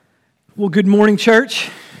Well, good morning,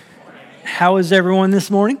 church. How is everyone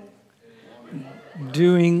this morning?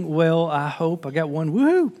 Doing well, I hope. I got one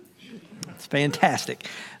woohoo. It's fantastic.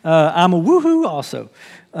 I'm a woohoo also.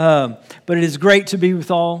 But it is great to be with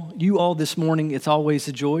you all this morning. It's always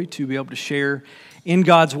a joy to be able to share in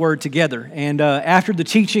God's Word together. And after the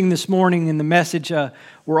teaching this morning and the message,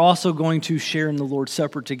 we're also going to share in the Lord's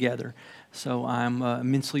Supper together. So I'm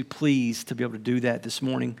immensely pleased to be able to do that this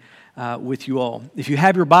morning with you all. If you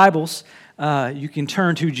have your Bibles, you can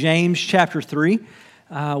turn to James chapter 3.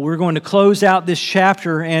 We're going to close out this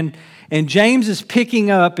chapter, and James is picking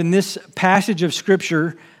up in this passage of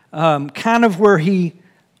Scripture kind of where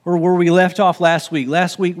we left off last week.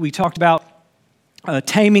 Last week we talked about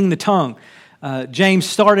taming the tongue. James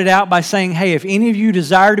started out by saying, hey, if any of you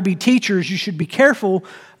desire to be teachers, you should be careful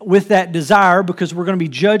with that desire because we're going to be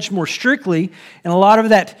judged more strictly. And a lot of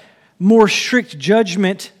that more strict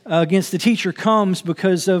judgment against the teacher comes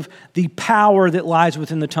because of the power that lies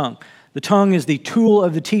within the tongue. The tongue is the tool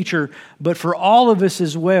of the teacher, but for all of us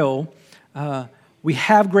as well, we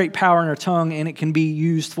have great power in our tongue, and it can be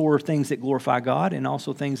used for things that glorify God and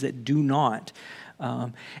also things that do not.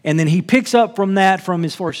 And then he picks up from that from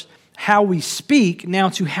as far as how we speak now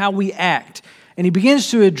to how we act. And he begins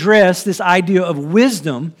to address this idea of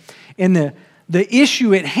wisdom, and the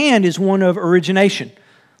issue at hand is one of origination.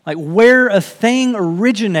 Like where a thing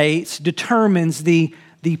originates determines the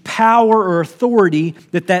power or authority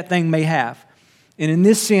that thing may have. And in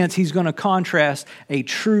this sense, he's going to contrast a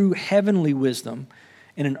true heavenly wisdom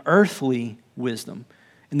and an earthly wisdom,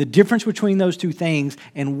 and the difference between those two things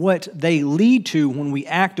and what they lead to when we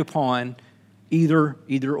act upon either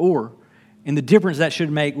or, and the difference that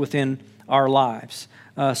should make within our lives.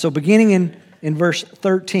 So beginning in verse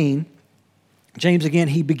 13, James again,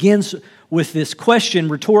 he begins with this question,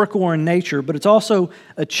 rhetorical in nature, but it's also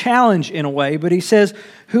a challenge in a way. But he says,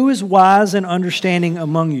 who is wise and understanding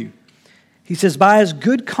among you? He says, by his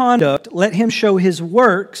good conduct, let him show his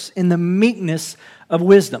works in the meekness of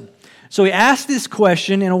wisdom. So he asked this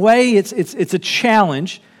question. In a way, it's a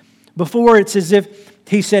challenge. Before, it's as if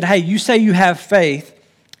he said, hey, you say you have faith.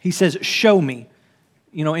 He says, show me.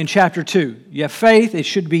 You know, in chapter 2, you have faith. It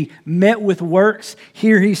should be met with works.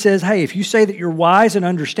 Here he says, hey, if you say that you're wise and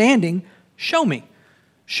understanding, show me.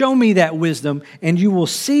 Show me that wisdom, and you will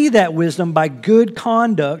see that wisdom by good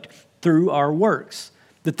conduct through our works.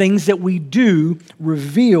 The things that we do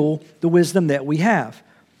reveal the wisdom that we have.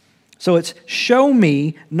 So it's show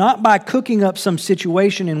me, not by cooking up some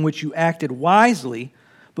situation in which you acted wisely,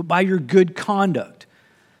 but by your good conduct.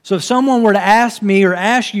 So if someone were to ask me or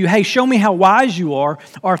ask you, hey, show me how wise you are,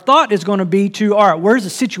 our thought is going to be to, all right, where's the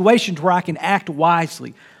situation where I can act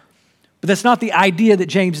wisely? But that's not the idea that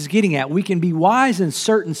James is getting at. We can be wise in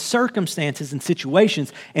certain circumstances and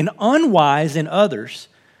situations and unwise in others.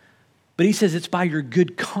 But he says it's by your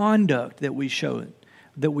good conduct that we show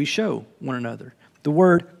one another. The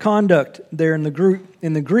word conduct there in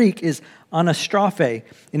the Greek is anastrophe,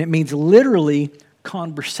 and it means literally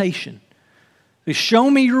conversation. Show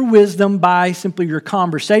me your wisdom by simply your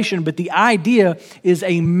conversation, but the idea is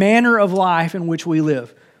a manner of life in which we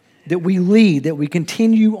live, that we lead, that we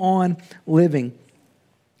continue on living.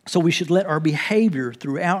 So we should let our behavior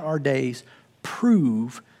throughout our days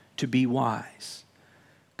prove to be wise.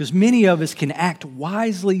 Because many of us can act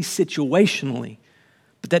wisely situationally,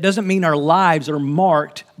 but that doesn't mean our lives are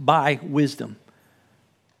marked by wisdom.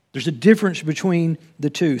 There's a difference between the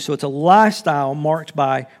two. So it's a lifestyle marked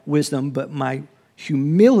by wisdom, but my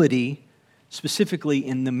humility specifically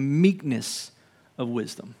in the meekness of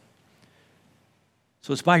wisdom.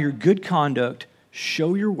 So it's by your good conduct,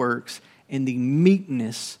 show your works in the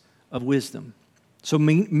meekness of wisdom. So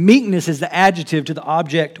meekness is the adjective to the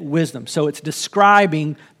object wisdom. So it's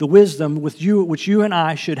describing the wisdom which you and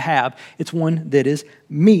I should have. It's one that is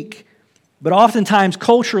meek. But oftentimes,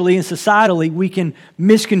 culturally and societally, we can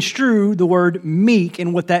misconstrue the word meek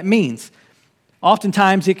and what that means.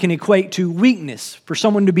 Oftentimes, it can equate to weakness. For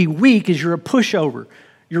someone to be weak is you're a pushover.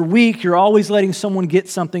 You're weak, you're always letting someone get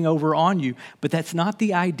something over on you. But that's not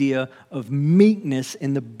the idea of meekness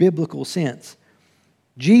in the biblical sense.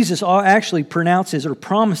 Jesus actually pronounces or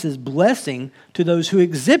promises blessing to those who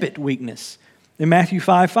exhibit weakness. In Matthew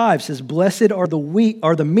 5:5 says, blessed are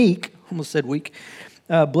the meek, almost said weak,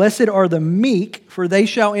 blessed are the meek, for they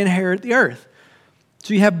shall inherit the earth.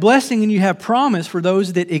 So you have blessing and you have promise for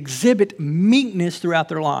those that exhibit meekness throughout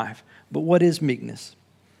their life. But what is meekness?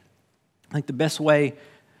 I think the best way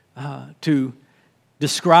to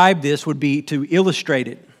describe this would be to illustrate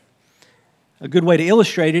it. A good way to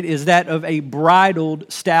illustrate it is that of a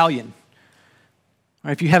bridled stallion.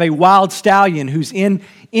 Or if you have a wild stallion who's in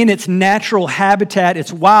its natural habitat,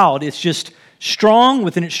 it's wild, it's just strong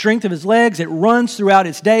within its strength of its legs, it runs throughout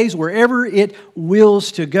its days wherever it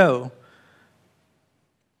wills to go.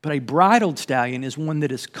 But a bridled stallion is one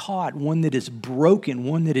that is caught, one that is broken,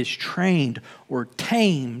 one that is trained or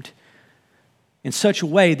tamed in such a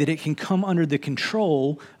way that it can come under the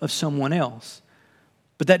control of someone else.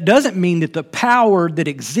 But that doesn't mean that the power that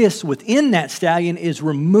exists within that stallion is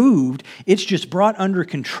removed. It's just brought under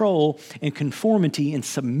control and conformity and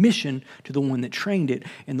submission to the one that trained it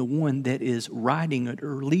and the one that is riding it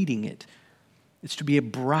or leading it. It's to be a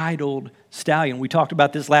bridled stallion. We talked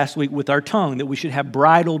about this last week with our tongue, that we should have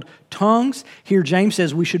bridled tongues. Here James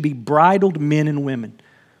says we should be bridled men and women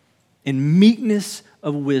in meekness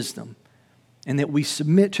of wisdom, and that we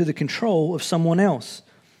submit to the control of someone else.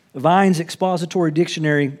 Vine's expository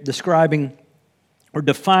dictionary describing or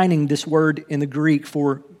defining this word in the Greek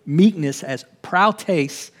for meekness as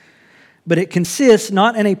prautes, but it consists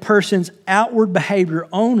not in a person's outward behavior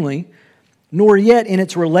only, nor yet in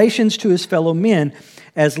its relations to his fellow men,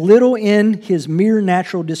 as little in his mere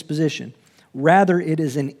natural disposition. Rather, it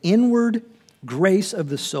is an inward grace of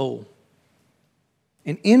the soul.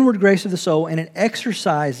 An inward grace of the soul, and the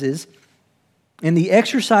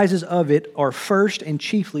exercises of it are first and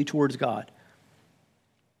chiefly towards God.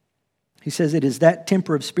 He says it is that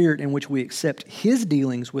temper of spirit in which we accept His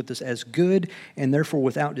dealings with us as good and therefore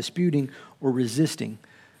without disputing or resisting.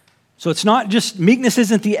 So it's not just, meekness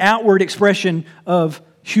isn't the outward expression of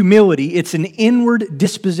humility, it's an inward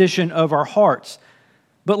disposition of our hearts.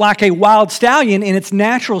 But like a wild stallion in its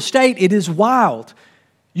natural state, it is wild.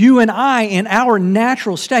 You and I, in our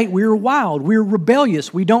natural state, we're wild, we're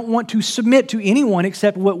rebellious. We don't want to submit to anyone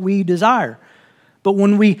except what we desire. But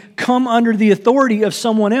when we come under the authority of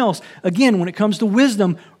someone else, again, when it comes to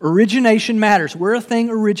wisdom, origination matters. Where a thing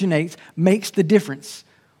originates makes the difference.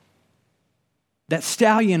 That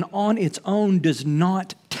stallion on its own does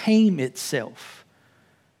not tame itself,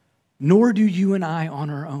 nor do you and I on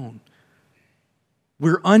our own.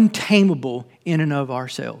 We're untamable in and of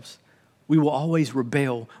ourselves. We will always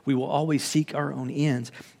rebel. We will always seek our own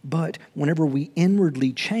ends. But whenever we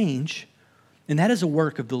inwardly change, and that is a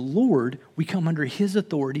work of the Lord, we come under His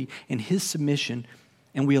authority and His submission,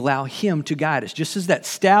 and we allow Him to guide us. Just as that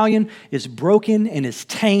stallion is broken and is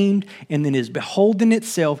tamed and then is beholden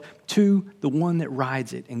itself to the one that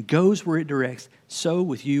rides it and goes where it directs, so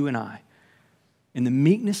with you and I. In the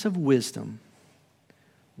meekness of wisdom,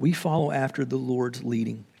 we follow after the Lord's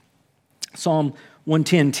leading. Psalm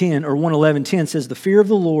 110:10 or 111:10 says, "The fear of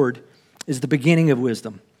the Lord is the beginning of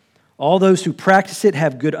wisdom. All those who practice it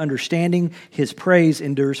have good understanding. His praise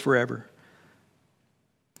endures forever."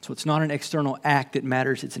 So it's not an external act that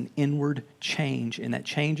matters. It's an inward change, and that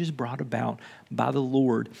change is brought about by the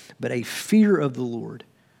Lord. But a fear of the Lord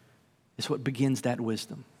is what begins that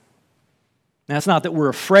wisdom. Now, it's not that we're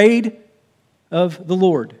afraid of the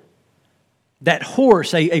Lord. That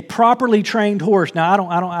horse, a properly trained horse. Now,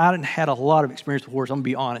 I haven't had a lot of experience with horses, I'm going to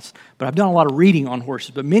be honest, but I've done a lot of reading on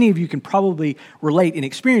horses. But many of you can probably relate and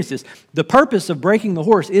experience this. The purpose of breaking the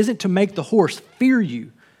horse isn't to make the horse fear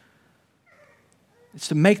you. It's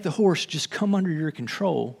to make the horse just come under your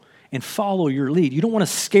control and follow your lead. You don't want a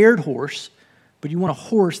scared horse, but you want a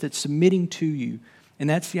horse that's submitting to you. And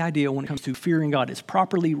that's the idea when it comes to fearing God. It's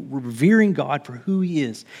properly revering God for who He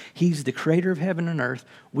is. He's the creator of heaven and earth.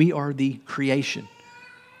 We are the creation.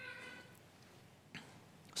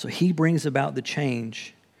 So He brings about the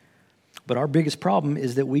change. But our biggest problem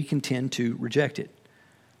is that we can tend to reject it.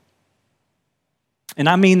 And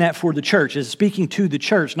I mean that for the church, as speaking to the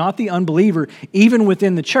church, not the unbeliever. Even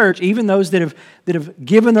within the church, even those that have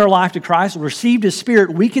given their life to Christ, received His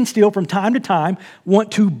Spirit, we can still from time to time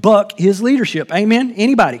want to buck His leadership. Amen?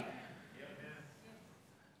 Anybody?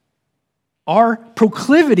 Our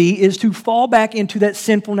proclivity is to fall back into that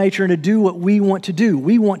sinful nature and to do what we want to do.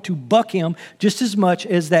 We want to buck Him just as much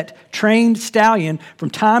as that trained stallion from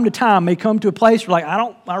time to time may come to a place where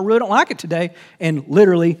I really don't like it today, and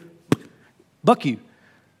literally buck you.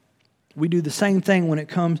 We do the same thing when it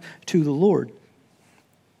comes to the Lord.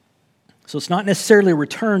 So it's not necessarily a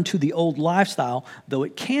return to the old lifestyle, though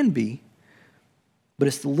it can be, but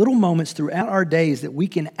it's the little moments throughout our days that we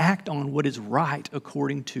can act on what is right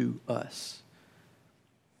according to us.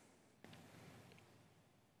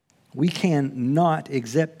 We cannot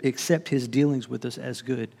accept His dealings with us as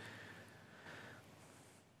good.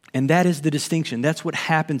 And that is the distinction. That's what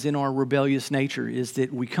happens in our rebellious nature, is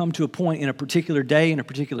that we come to a point in a particular day, in a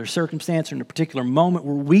particular circumstance, or in a particular moment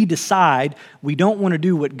where we decide we don't want to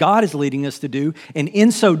do what God is leading us to do. And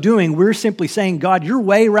in so doing, we're simply saying, God, your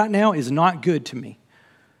way right now is not good to me.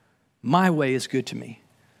 My way is good to me.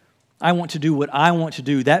 I want to do what I want to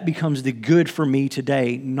do. That becomes the good for me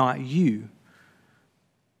today, not you.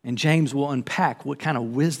 And James will unpack what kind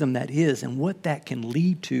of wisdom that is and what that can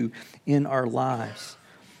lead to in our lives.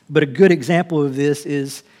 But a good example of this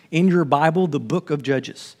is in your Bible, the book of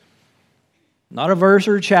Judges. Not a verse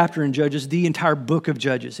or a chapter in Judges, the entire book of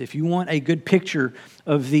Judges. If you want a good picture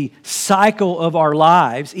of the cycle of our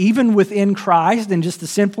lives, even within Christ and just the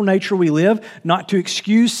sinful nature we live, not to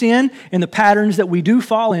excuse sin and the patterns that we do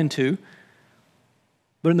fall into.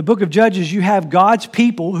 But in the book of Judges, you have God's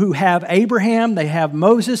people who have Abraham, they have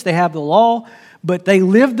Moses, they have the law, but they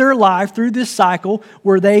live their life through this cycle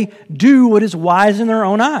where they do what is wise in their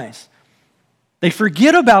own eyes. They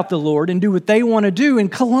forget about the Lord and do what they want to do,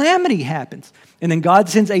 and calamity happens. And then God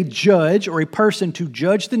sends a judge or a person to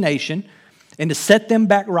judge the nation and to set them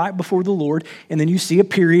back right before the Lord. And then you see a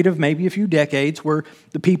period of maybe a few decades where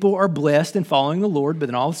the people are blessed and following the Lord, but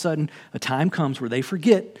then all of a sudden a time comes where they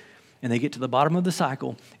forget and they get to the bottom of the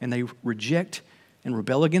cycle and they reject and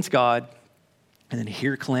rebel against God. And then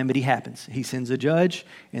here calamity happens. He sends a judge,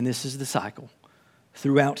 and this is the cycle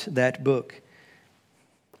throughout that book.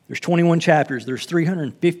 There's 21 chapters. There's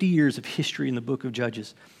 350 years of history in the book of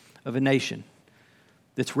Judges of a nation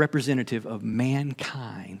that's representative of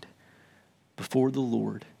mankind before the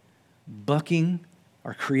Lord, bucking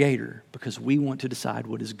our Creator because we want to decide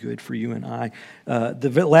what is good for you and I.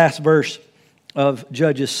 The last verse of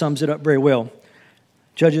Judges sums it up very well.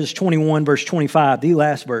 Judges 21, verse 25, the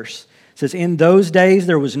last verse, says, "In those days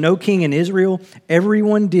there was no king in Israel.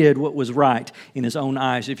 Everyone did what was right in his own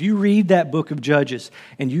eyes." If you read that book of Judges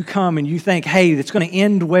and you come and you think, hey, it's going to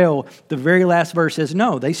end well, the very last verse says,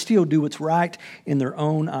 no, they still do what's right in their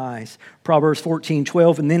own eyes. Proverbs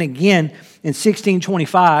 14:12, and then again in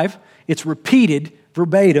 16:25, it's repeated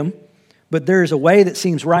verbatim, "But there is a way that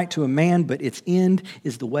seems right to a man, but its end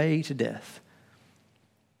is the way to death."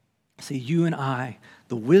 See, you and I,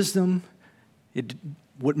 the wisdom,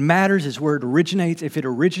 what matters is where it originates. If it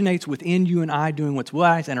originates within you and I doing what's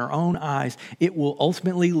wise in our own eyes, it will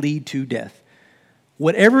ultimately lead to death.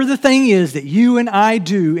 Whatever the thing is that you and I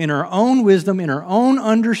do in our own wisdom, in our own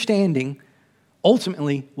understanding,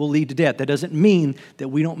 ultimately will lead to death. That doesn't mean that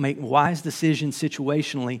we don't make wise decisions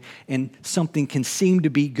situationally and something can seem to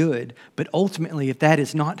be good. But ultimately, if that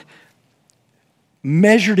is not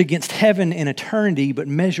measured against heaven and eternity, but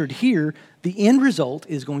measured here, the end result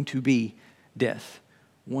is going to be death,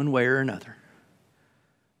 one way or another.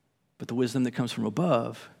 But the wisdom that comes from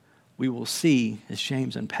above, we will see, as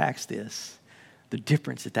James unpacks this, the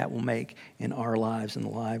difference that will make in our lives and the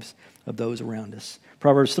lives of those around us.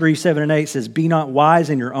 Proverbs 3:7-8 says, "Be not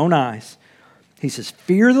wise in your own eyes." He says,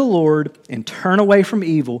 "Fear the Lord and turn away from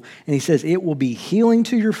evil." And he says, "It will be healing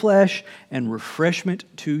to your flesh and refreshment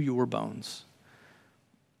to your bones."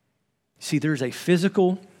 See, there's a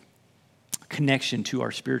physical connection to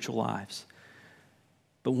our spiritual lives.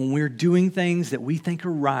 But when we're doing things that we think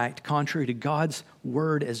are right, contrary to God's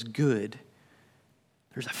word as good,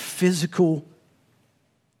 there's a physical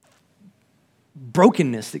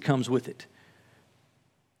brokenness that comes with it.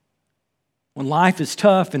 When life is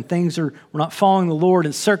tough and we're not following the Lord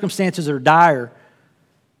and circumstances are dire,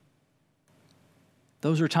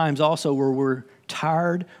 those are times also where we're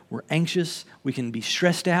tired, we're anxious, we can be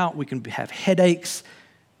stressed out, we can have headaches,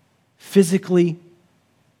 physically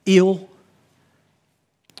ill.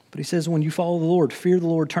 But he says, when you follow the Lord, fear the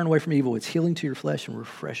Lord, turn away from evil. It's healing to your flesh and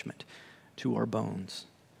refreshment to our bones.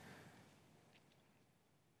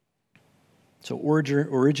 So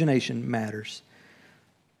origination matters.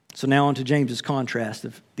 So now on to James's contrast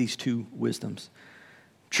of these two wisdoms.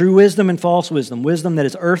 True wisdom and false wisdom. Wisdom that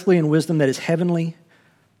is earthly and wisdom that is heavenly.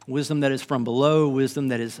 Wisdom that is from below, wisdom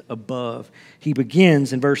that is above. He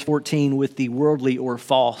begins in verse 14 with the worldly or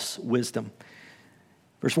false wisdom.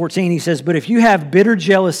 Verse 14, he says, "But if you have bitter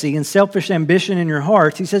jealousy and selfish ambition in your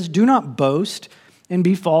hearts," he says, "do not boast and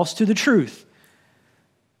be false to the truth."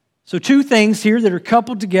 So two things here that are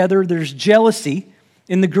coupled together. There's jealousy.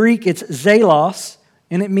 In the Greek, it's zelos,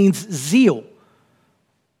 and it means zeal.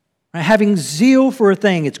 Right? Having zeal for a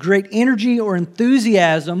thing. It's great energy or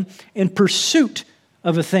enthusiasm in pursuit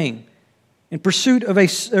of a thing, in pursuit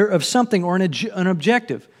of something or an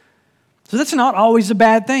objective. So that's not always a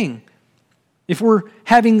bad thing. If we're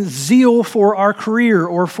having zeal for our career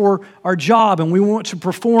or for our job and we want to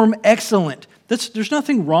perform excellent, there's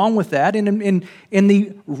nothing wrong with that. And in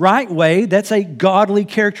the right way, that's a godly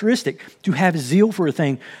characteristic, to have zeal for a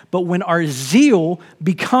thing. But when our zeal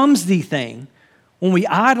becomes the thing, when we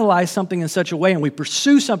idolize something in such a way and we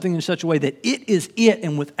pursue something in such a way that it is it,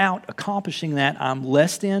 and without accomplishing that, I'm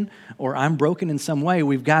less than or I'm broken in some way,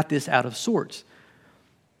 we've got this out of sorts.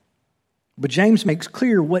 But James makes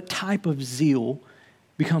clear what type of zeal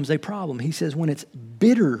becomes a problem. He says when it's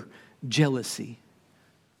bitter jealousy.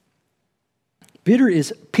 Bitter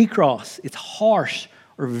is pikros. It's harsh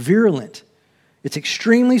or virulent. It's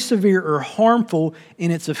extremely severe or harmful in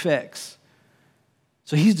its effects.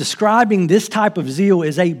 So he's describing this type of zeal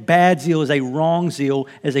as a bad zeal, as a wrong zeal,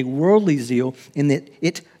 as a worldly zeal, in that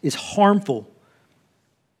it is harmful.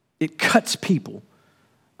 It cuts people.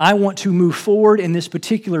 I want to move forward in this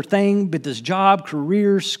particular thing, but this job,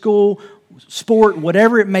 career, school, sport,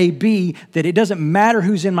 whatever it may be, that it doesn't matter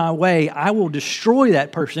who's in my way, I will destroy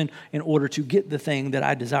that person in order to get the thing that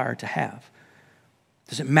I desire to have.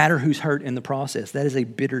 Doesn't matter who's hurt in the process. That is a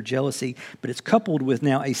bitter jealousy, but it's coupled with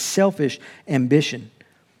now a selfish ambition.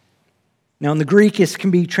 Now in the Greek, it can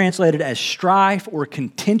be translated as strife or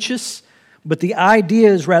contentious, but the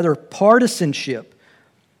idea is rather partisanship.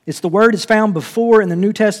 It's the word is found before in the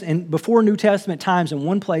New Testament, before New Testament times in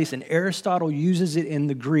one place, and Aristotle uses it in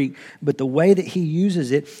the Greek, but the way that he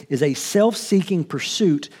uses it is a self-seeking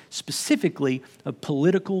pursuit, specifically of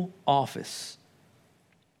political office.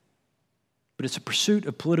 But it's a pursuit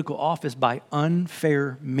of political office by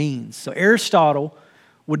unfair means. So Aristotle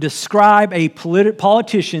would describe a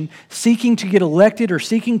politician seeking to get elected or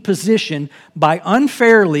seeking position by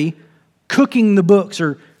unfairly cooking the books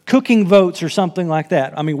or cooking votes or something like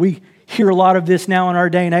that. I mean, we hear a lot of this now in our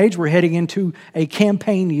day and age. We're heading into a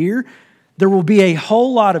campaign year. There will be a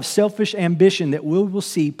whole lot of selfish ambition that we will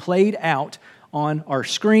see played out on our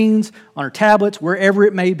screens, on our tablets, wherever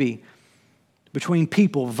it may be, between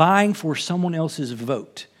people vying for someone else's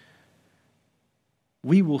vote.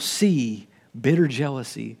 We will see bitter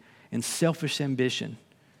jealousy and selfish ambition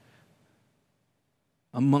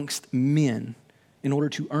amongst men in order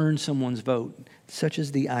to earn someone's vote. Such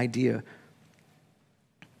is the idea.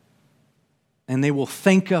 And they will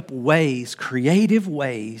think up ways, creative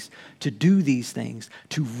ways, to do these things,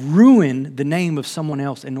 to ruin the name of someone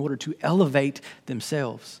else in order to elevate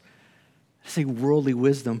themselves. It's a worldly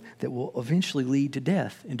wisdom that will eventually lead to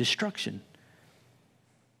death and destruction,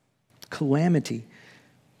 calamity.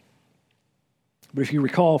 But if you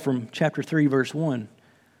recall from chapter 3, verse 1,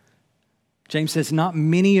 James says, not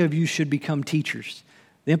many of you should become teachers.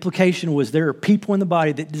 The implication was there are people in the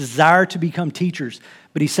body that desire to become teachers.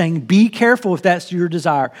 But he's saying, be careful if that's your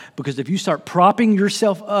desire, because if you start propping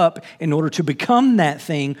yourself up in order to become that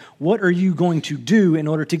thing, what are you going to do in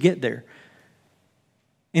order to get there?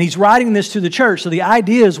 And he's writing this to the church. So the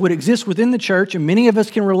idea is what exists within the church, and many of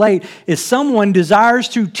us can relate, is someone desires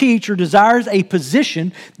to teach or desires a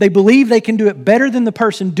position. They believe they can do it better than the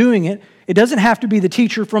person doing it. It doesn't have to be the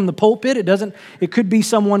teacher from the pulpit. It could be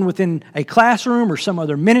someone within a classroom or some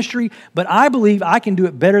other ministry. But I believe I can do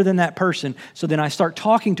it better than that person. So then I start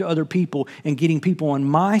talking to other people and getting people on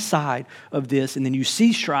my side of this. And then you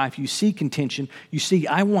see strife, you see contention, you see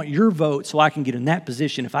I want your vote so I can get in that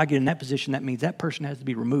position. If I get in that position, that means that person has to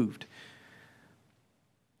be removed.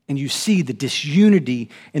 And you see the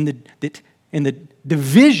disunity and the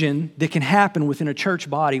division that can happen within a church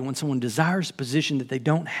body when someone desires a position that they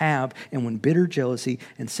don't have, and when bitter jealousy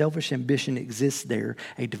and selfish ambition exists there,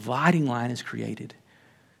 a dividing line is created.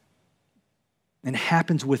 And it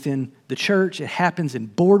happens within the church, it happens in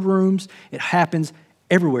boardrooms, it happens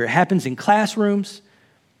everywhere. It happens in classrooms.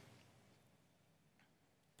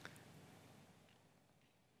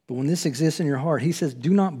 But when this exists in your heart, he says,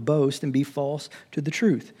 do not boast and be false to the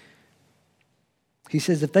truth. He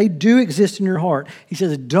says, if they do exist in your heart, he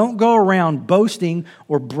says, don't go around boasting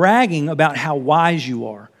or bragging about how wise you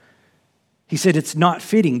are. He said, it's not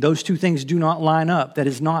fitting. Those two things do not line up. That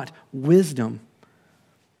is not wisdom.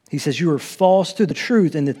 He says, you are false to the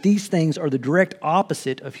truth, and that these things are the direct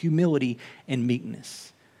opposite of humility and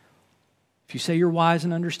meekness. If you say you're wise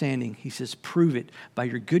and understanding, he says, prove it by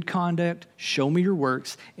your good conduct, show me your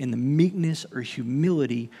works in the meekness or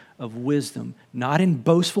humility of wisdom, not in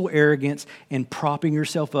boastful arrogance and propping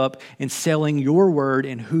yourself up and selling your word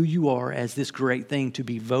and who you are as this great thing to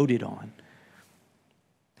be voted on.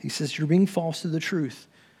 He says, you're being false to the truth.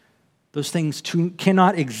 Those things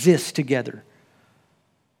cannot exist together.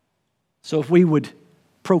 So if we would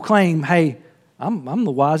proclaim, hey, I'm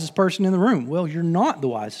the wisest person in the room. Well, you're not the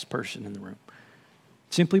wisest person in the room.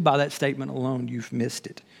 Simply by that statement alone, you've missed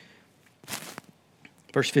it.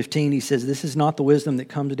 Verse 15, he says, this is not the wisdom that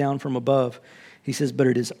comes down from above. He says, but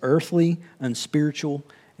it is earthly, unspiritual,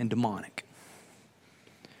 and demonic.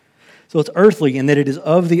 So it's earthly in that it is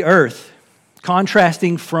of the earth,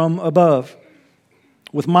 contrasting from above.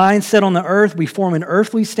 With minds set on the earth, we form an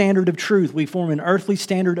earthly standard of truth. We form an earthly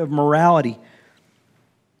standard of morality.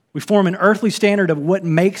 We form an earthly standard of what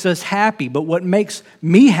makes us happy, but what makes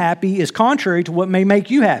me happy is contrary to what may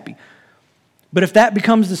make you happy. But if that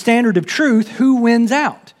becomes the standard of truth, who wins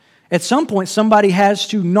out? At some point, somebody has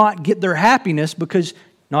to not get their happiness because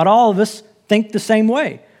not all of us think the same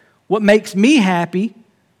way. What makes me happy,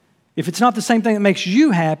 if it's not the same thing that makes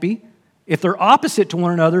you happy, if they're opposite to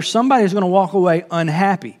one another, somebody's going to walk away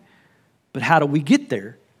unhappy. But how do we get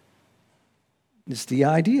there? It's the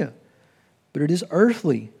idea. But it is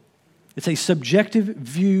earthly. It's a subjective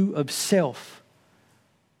view of self.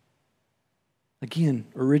 Again,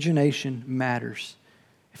 origination matters.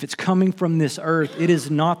 If it's coming from this earth, it is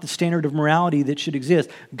not the standard of morality that should exist.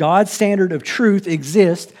 God's standard of truth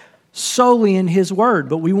exists solely in His Word,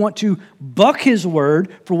 but we want to buck His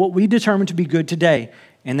Word for what we determine to be good today,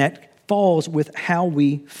 and that falls with how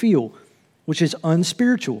we feel, which is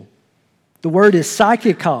unspiritual. The word is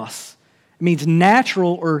psychikos. It means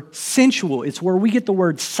natural or sensual. It's where we get the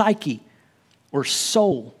word psyche or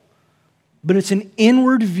soul, but it's an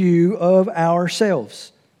inward view of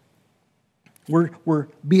ourselves. We're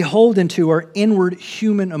beholden to our inward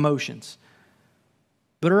human emotions.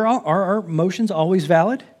 But are our emotions always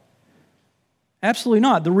valid? Absolutely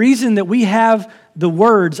not. The reason that we have the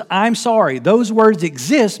words, I'm sorry, those words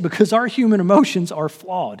exist because our human emotions are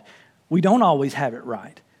flawed. We don't always have it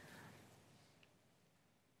right.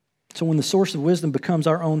 So when the source of wisdom becomes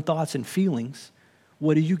our own thoughts and feelings,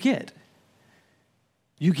 what do you get?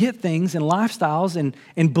 You get things and lifestyles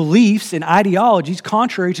and beliefs and ideologies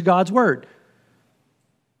contrary to God's Word.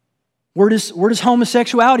 Where does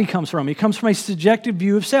homosexuality come from? It comes from a subjective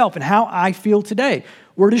view of self and how I feel today.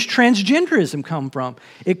 Where does transgenderism come from?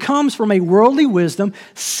 It comes from a worldly wisdom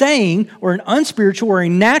saying, or an unspiritual or a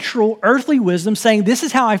natural earthly wisdom saying, this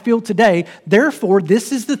is how I feel today, therefore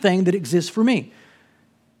this is the thing that exists for me.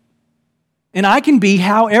 And I can be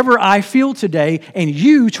however I feel today, and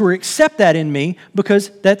you to accept that in me because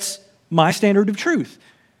that's my standard of truth.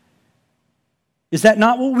 Is that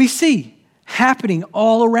not what we see happening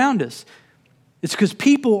all around us? It's because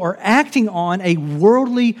people are acting on a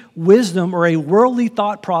worldly wisdom or a worldly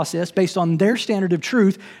thought process based on their standard of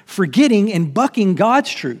truth, forgetting and bucking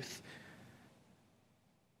God's truth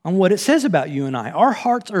on what it says about you and I. Our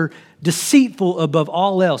hearts are deceitful above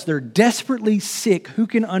all else. They're desperately sick. Who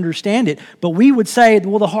can understand it? But we would say,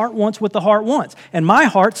 well, the heart wants what the heart wants. And my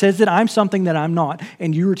heart says that I'm something that I'm not,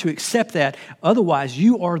 and you are to accept that. Otherwise,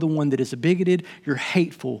 you are the one that is bigoted, you're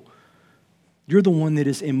hateful. You're the one that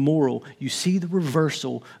is immoral. You see the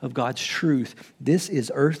reversal of God's truth. This is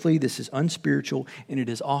earthly, this is unspiritual, and it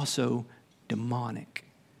is also demonic.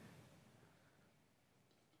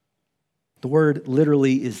 The word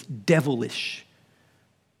literally is devilish.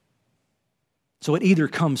 So it either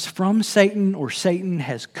comes from Satan or Satan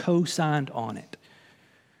has co-signed on it.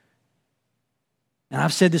 And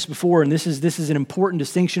I've said this before, and this is an important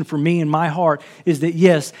distinction for me in my heart, is that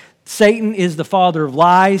yes, Satan is the father of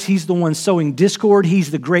lies. He's the one sowing discord. He's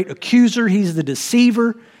the great accuser. He's the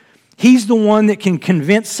deceiver. He's the one that can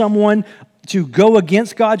convince someone to go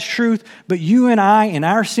against God's truth. But you and I, in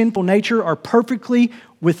our sinful nature, are perfectly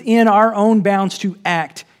within our own bounds to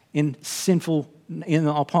act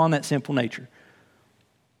upon that sinful nature.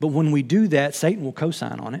 But when we do that, Satan will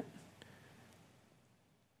co-sign on it.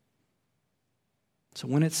 So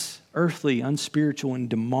when it's earthly, unspiritual, and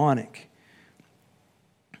demonic,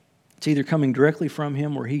 it's either coming directly from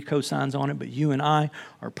him or he co-signs on it, but you and I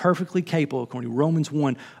are perfectly capable, according to Romans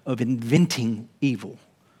 1, of inventing evil.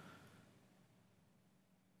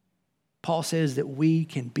 Paul says that we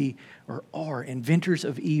can be or are inventors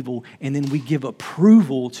of evil, and then we give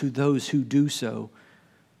approval to those who do so.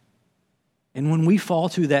 And when we fall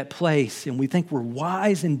to that place and we think we're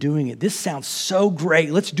wise in doing it, this sounds so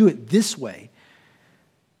great, let's do it this way.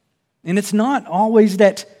 And it's not always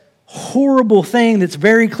that horrible thing that's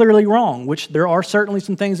very clearly wrong, which there are certainly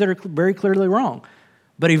some things that are very clearly wrong.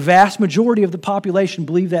 But a vast majority of the population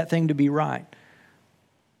believe that thing to be right.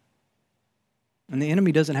 And the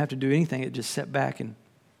enemy doesn't have to do anything. It just sit back and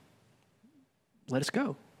let us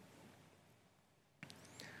go.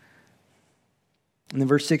 And then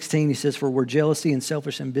verse 16, he says, for where jealousy and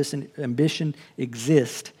selfish ambition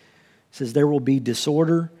exist, he says, there will be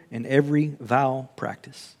disorder in every vile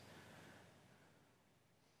practice.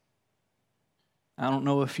 I don't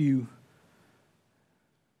know if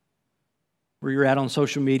where you're at on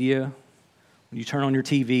social media, when you turn on your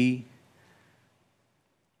TV,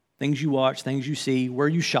 things you watch, things you see, where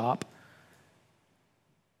you shop.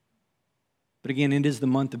 But again, it is the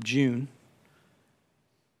month of June.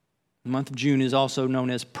 The month of June is also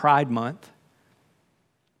known as Pride Month.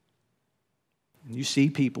 And you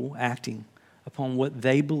see people acting upon what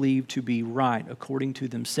they believe to be right according to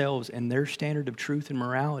themselves and their standard of truth and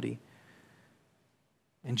morality.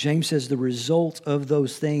 And James says the result of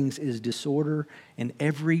those things is disorder and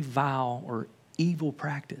every vile or evil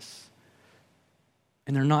practice.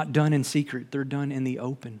 And they're not done in secret, they're done in the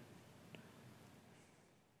open.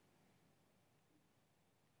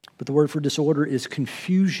 But the word for disorder is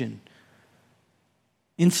confusion,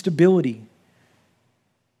 instability.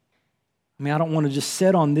 I mean, I don't want to just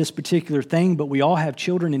sit on this particular thing, but we all have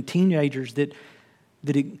children and teenagers that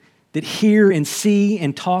hear and see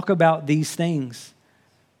and talk about these things.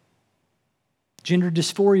 Gender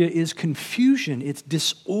dysphoria is confusion, it's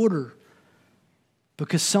disorder,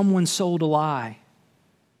 because someone sold a lie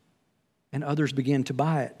and others begin to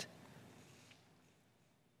buy it.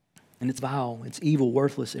 And it's vile, it's evil,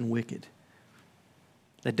 worthless, and wicked.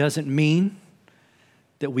 That doesn't mean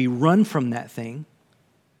that we run from that thing.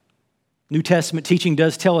 New Testament teaching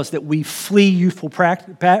does tell us that we flee youthful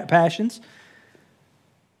passions,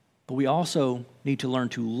 but we also need to learn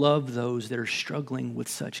to love those that are struggling with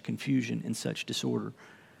such confusion and such disorder.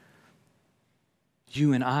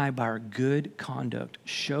 You and I, by our good conduct,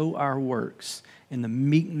 show our works in the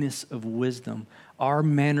meekness of wisdom. Our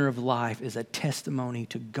manner of life is a testimony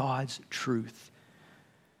to God's truth.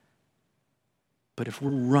 But if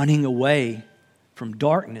we're running away from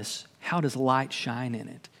darkness, how does light shine in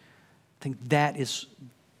it? I think that is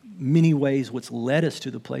many ways what's led us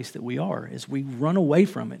to the place that we are. As we run away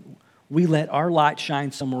from it, we let our light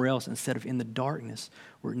shine somewhere else instead of in the darkness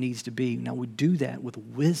where it needs to be. Now we do that with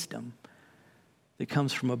wisdom that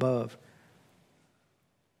comes from above.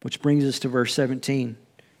 Which brings us to verse 17.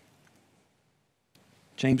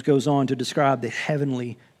 James goes on to describe the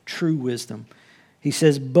heavenly true wisdom. He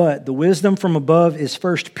says, but the wisdom from above is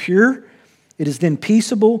first pure. It is then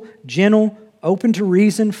peaceable, gentle, open to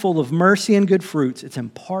reason, full of mercy and good fruits. It's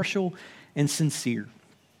impartial and sincere.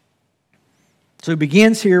 So he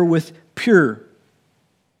begins here with pure.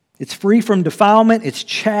 It's free from defilement. It's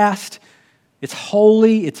chaste. It's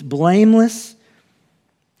holy. It's blameless.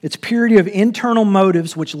 It's purity of internal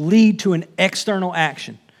motives which lead to an external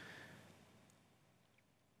action.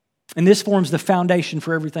 And this forms the foundation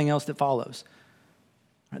for everything else that follows.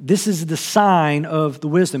 This is the sign of the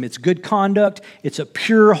wisdom. It's good conduct. It's a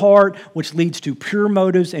pure heart, which leads to pure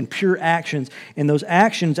motives and pure actions. And those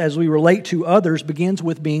actions, as we relate to others, begins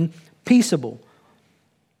with being peaceable.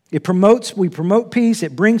 We promote peace.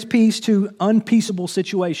 It brings peace to unpeaceable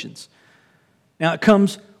situations. Now, it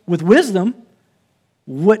comes with wisdom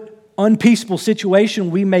what unpeaceable situation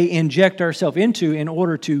we may inject ourselves into in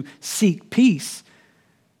order to seek peace.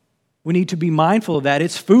 We need to be mindful of that.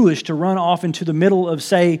 It's foolish to run off into the middle of,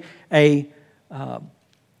 say, I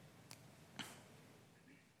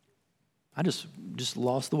just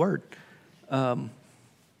lost the word.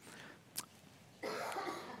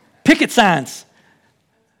 Picket signs.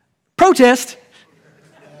 Protest.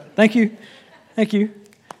 Thank you.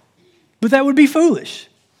 But that would be foolish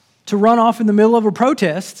to run off in the middle of a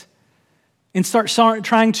protest and start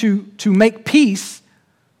trying to make peace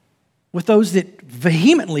with those that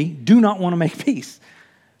vehemently do not want to make peace.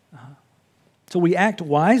 So we act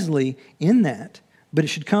wisely in that, but it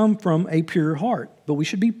should come from a pure heart. But we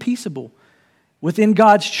should be peaceable. Within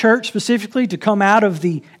God's church specifically, to come out of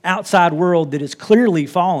the outside world that is clearly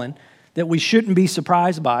fallen, that we shouldn't be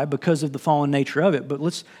surprised by because of the fallen nature of it. But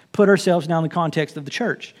let's put ourselves now in the context of the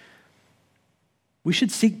church. We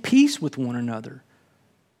should seek peace with one another,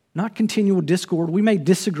 not continual discord. We may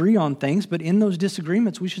disagree on things, but in those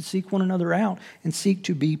disagreements, we should seek one another out and seek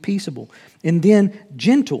to be peaceable. And then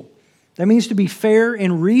gentle. That means to be fair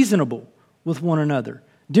and reasonable with one another.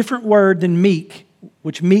 Different word than meek,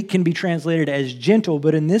 which meek can be translated as gentle,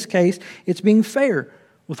 but in this case, it's being fair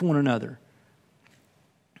with one another.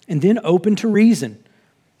 And then open to reason.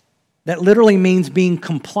 That literally means being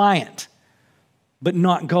compliant, but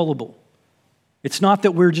not gullible. It's not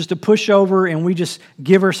that we're just a pushover and we just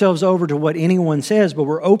give ourselves over to what anyone says, but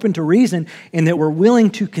we're open to reason in that we're willing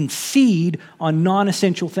to concede on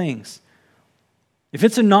non-essential things. If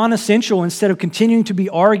it's a non-essential, instead of continuing to be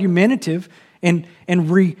argumentative and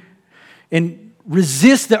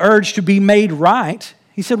resist the urge to be made right,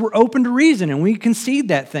 he said we're open to reason and we concede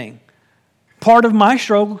that thing. Part of my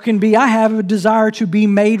struggle can be I have a desire to be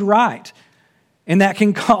made right, and that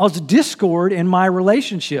can cause discord in my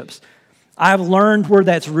relationships. I've learned where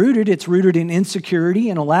that's rooted. It's rooted in insecurity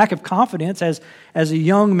and a lack of confidence as a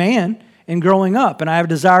young man and growing up. And I have a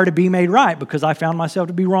desire to be made right because I found myself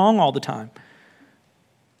to be wrong all the time.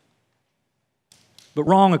 But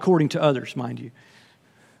wrong according to others, mind you.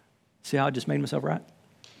 See how I just made myself right?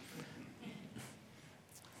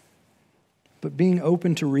 But being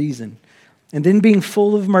open to reason. And then being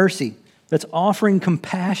full of mercy. That's offering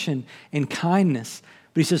compassion and kindness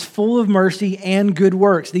But he says, full of mercy and good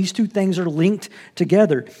works. These two things are linked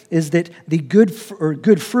together, is that the good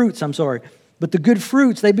fruits, but the good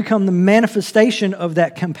fruits, they become the manifestation of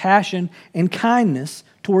that compassion and kindness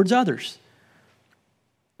towards others.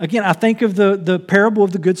 Again, I think of the parable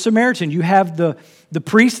of the Good Samaritan. You have the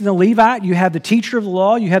priest and the Levite, you have the teacher of the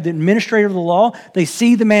law, you have the administrator of the law. They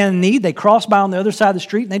see the man in need, they cross by on the other side of the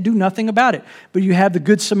street, and they do nothing about it. But you have the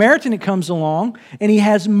Good Samaritan that comes along, and he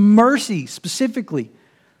has mercy specifically.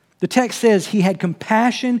 The text says he had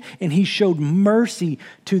compassion and he showed mercy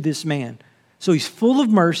to this man. So he's full of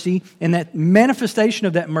mercy, and that manifestation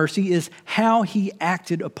of that mercy is how he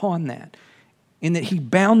acted upon that. In that he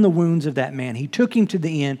bound the wounds of that man. He took him to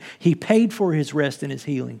the inn. He paid for his rest and his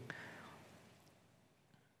healing.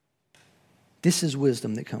 This is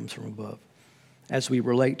wisdom that comes from above as we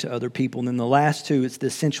relate to other people. And then the last two, it's the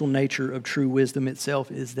essential nature of true wisdom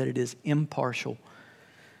itself, is that it is impartial.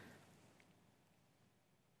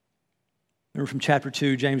 Remember from chapter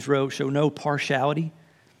 2, James wrote, show no partiality.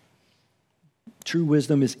 True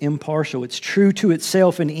wisdom is impartial. It's true to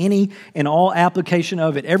itself in any and all application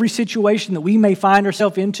of it. Every situation that we may find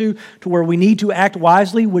ourselves into to where we need to act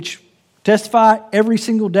wisely, which testify every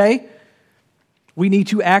single day, we need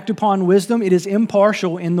to act upon wisdom. It is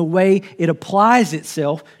impartial in the way it applies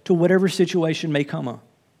itself to whatever situation may come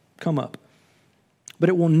up. But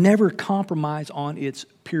it will never compromise on its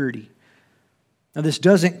purity. Now, this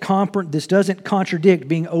doesn't contradict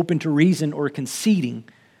being open to reason or conceding.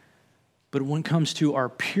 But when it comes to our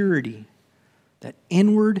purity, that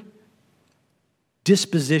inward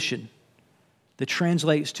disposition that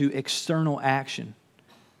translates to external action,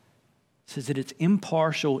 says that it's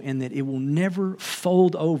impartial in that it will never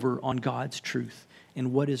fold over on God's truth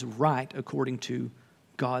and what is right according to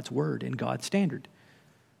God's word and God's standard.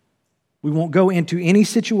 We won't go into any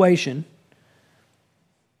situation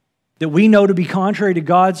that we know to be contrary to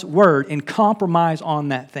God's word and compromise on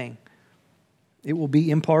that thing. It will be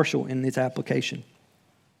impartial in its application.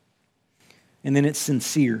 And then it's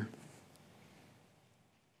sincere.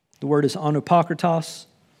 The word is anupokritos.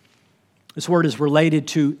 This word is related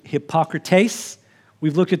to hypocrites.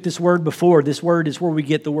 We've looked at this word before. This word is where we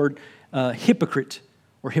get the word hypocrite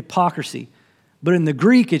or hypocrisy. But in the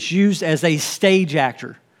Greek, it's used as a stage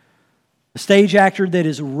actor. A stage actor that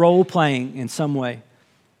is role-playing in some way.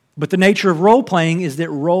 But the nature of role-playing is that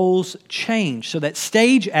roles change. So that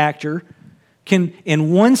stage actor can,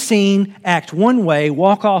 in one scene, act one way,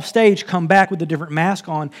 walk off stage, come back with a different mask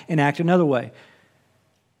on, and act another way.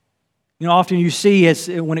 You know, often you see,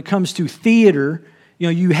 when it comes to theater,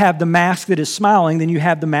 you have the mask that is smiling, then you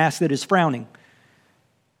have the mask that is frowning.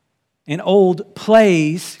 In old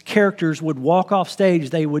plays, characters would walk off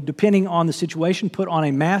stage. They would, depending on the situation, put on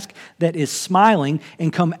a mask that is smiling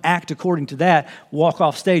and come act according to that. Walk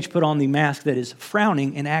off stage, put on the mask that is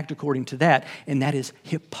frowning and act according to that. And that is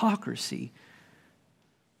hypocrisy.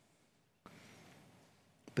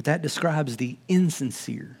 But that describes the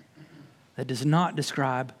insincere. That does not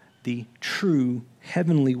describe the true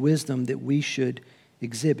heavenly wisdom that we should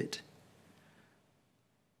exhibit.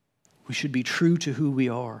 We should be true to who we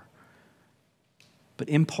are, but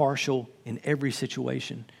impartial in every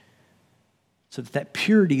situation, so that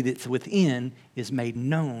purity that's within is made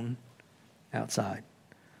known outside.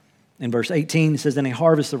 In verse 18, it says, "And a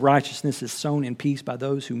harvest of righteousness is sown in peace by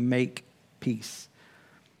those who make peace."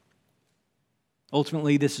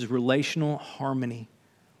 Ultimately, this is relational harmony.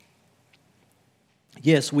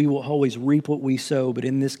 Yes, we will always reap what we sow, but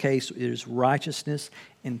in this case, it is righteousness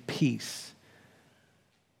and peace.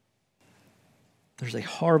 There's a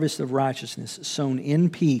harvest of righteousness sown in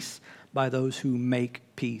peace by those who make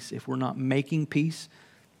peace. If we're not making peace,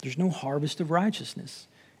 there's no harvest of righteousness.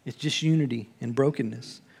 It's just unity and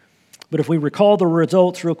brokenness. But if we recall the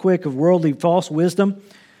results real quick of worldly false wisdom,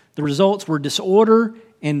 the results were disorder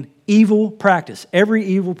and evil practice, every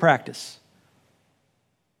evil practice.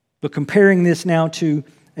 But comparing this now to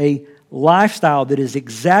a lifestyle that is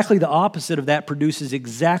exactly the opposite of that, produces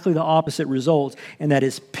exactly the opposite results, and that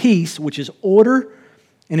is peace, which is order,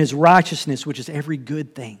 and is righteousness, which is every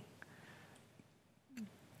good thing.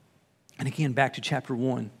 And again, back to chapter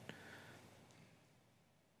 1.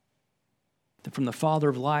 That from the Father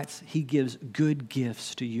of lights, He gives good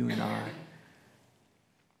gifts to you and I.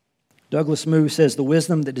 Douglas Moo says, the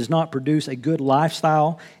wisdom that does not produce a good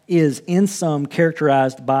lifestyle is in sum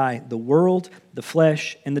characterized by the world, the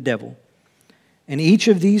flesh, and the devil. In each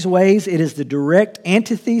of these ways, it is the direct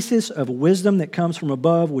antithesis of wisdom that comes from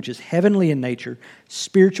above, which is heavenly in nature,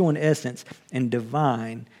 spiritual in essence, and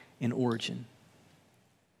divine in origin.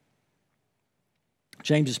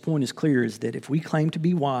 James's point is clear, is that if we claim to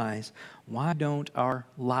be wise, why don't our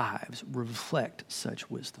lives reflect such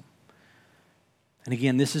wisdom? And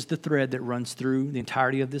again, this is the thread that runs through the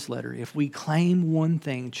entirety of this letter. If we claim one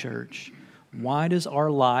thing, church, why does our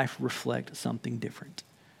life reflect something different?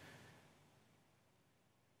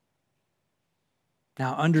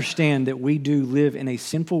 Now, understand that we do live in a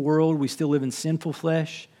sinful world. We still live in sinful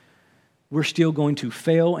flesh. We're still going to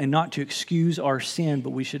fail, and not to excuse our sin,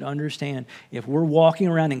 but we should understand if we're walking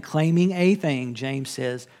around and claiming a thing, James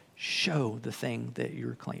says, show the thing that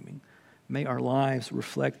you're claiming. May our lives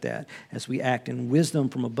reflect that as we act in wisdom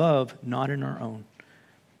from above, not in our own.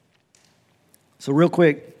 So real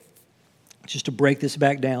quick, just to break this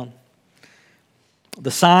back down.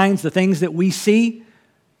 The signs, the things that we see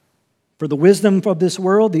for the wisdom of this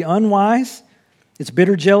world, the unwise, it's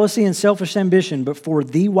bitter jealousy and selfish ambition, but for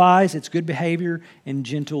the wise, it's good behavior and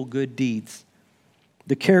gentle good deeds.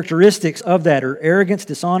 The characteristics of that are arrogance,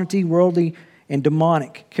 dishonesty, worldly, and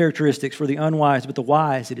demonic characteristics for the unwise. But the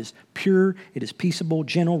wise, it is pure, it is peaceable,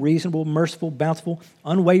 gentle, reasonable, merciful, bountiful,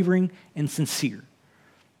 unwavering, and sincere.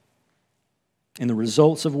 And the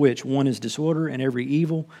results of which one is disorder and every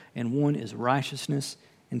evil, and one is righteousness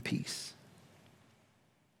and peace.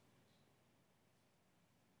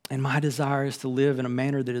 And my desire is to live in a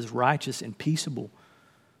manner that is righteous and peaceable.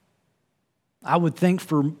 I would think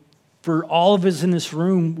for all of us in this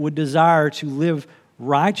room would desire to live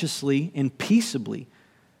righteously and peaceably.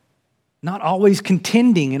 Not always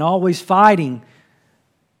contending and always fighting.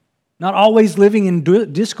 Not always living in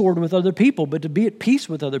discord with other people, but to be at peace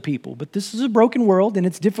with other people. But this is a broken world and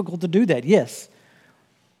it's difficult to do that, yes.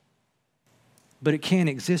 But it can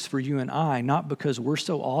exist for you and I, not because we're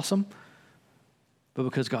so awesome, but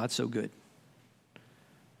because God's so good.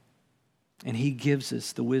 And He gives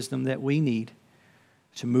us the wisdom that we need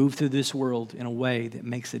to move through this world in a way that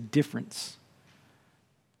makes a difference.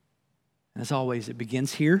 And as always, it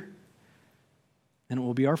begins here, and it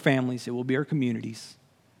will be our families, it will be our communities,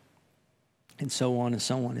 and so on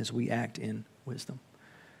as we act in wisdom.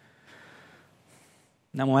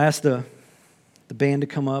 Now I'm going to ask the band to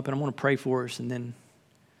come up, and I'm going to pray for us, and then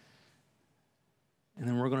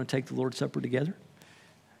we're going to take the Lord's Supper together.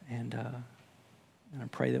 And I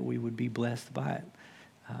pray that we would be blessed by it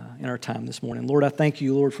in our time this morning. Lord, I thank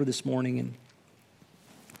you, Lord, for this morning. And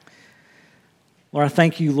Lord, I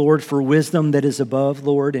thank you, Lord, for wisdom that is above,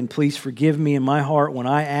 Lord. And please forgive me in my heart when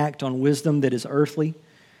I act on wisdom that is earthly,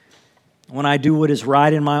 when I do what is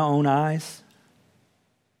right in my own eyes.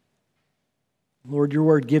 Lord, your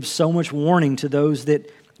word gives so much warning to those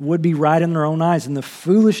that would be right in their own eyes, and the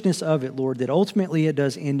foolishness of it, Lord, that ultimately it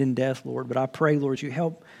does end in death, Lord. But I pray, Lord, you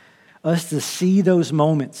help us to see those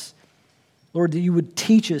moments. Lord, that you would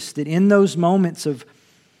teach us that in those moments of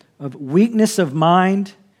weakness of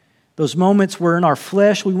mind, those moments where in our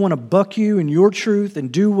flesh we want to buck you in your truth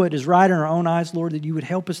and do what is right in our own eyes, Lord, that you would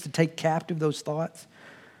help us to take captive those thoughts.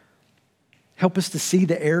 Help us to see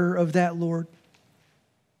the error of that, Lord.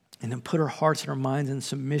 And then put our hearts and our minds in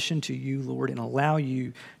submission to you, Lord, and allow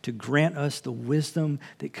you to grant us the wisdom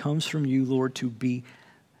that comes from you, Lord, to be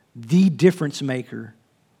the difference maker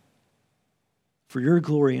for your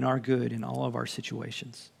glory and our good in all of our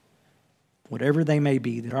situations. Whatever they may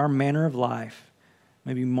be, that our manner of life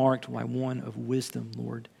may be marked by one of wisdom,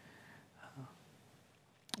 Lord,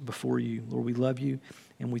 before you. Lord, we love you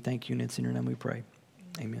and we thank you, and it's in your name we pray.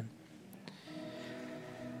 Amen.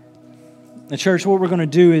 Now, church, what we're going to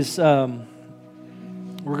do is we're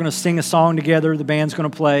going to sing a song together. The band's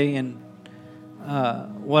going to play, and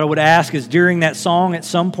what I would ask is during that song at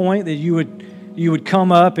some point that you would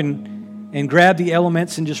come up and grab the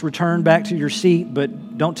elements and just return back to your seat,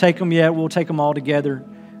 but don't take them yet. We'll take them all together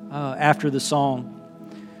after the song.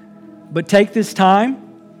 But take this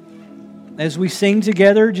time as we sing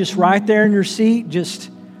together, just right there in your seat,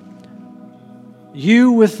 just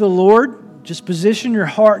you with the Lord. Just position your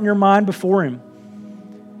heart and your mind before Him.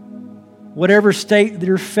 Whatever state that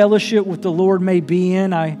your fellowship with the Lord may be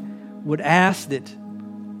in, I would ask that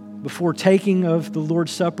before taking of the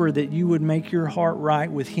Lord's Supper that you would make your heart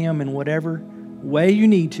right with Him in whatever way you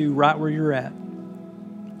need to, right where you're at.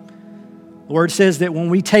 The Word says that when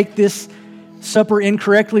we take this supper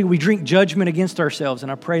incorrectly, we drink judgment against ourselves.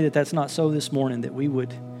 And I pray that that's not so this morning, that we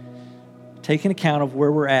would take an account of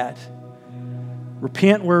where we're at.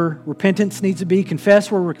 Repent where repentance needs to be.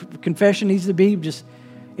 Confess where confession needs to be. Just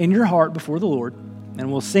in your heart before the Lord.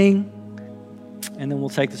 And we'll sing, and then we'll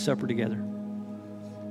take the supper together.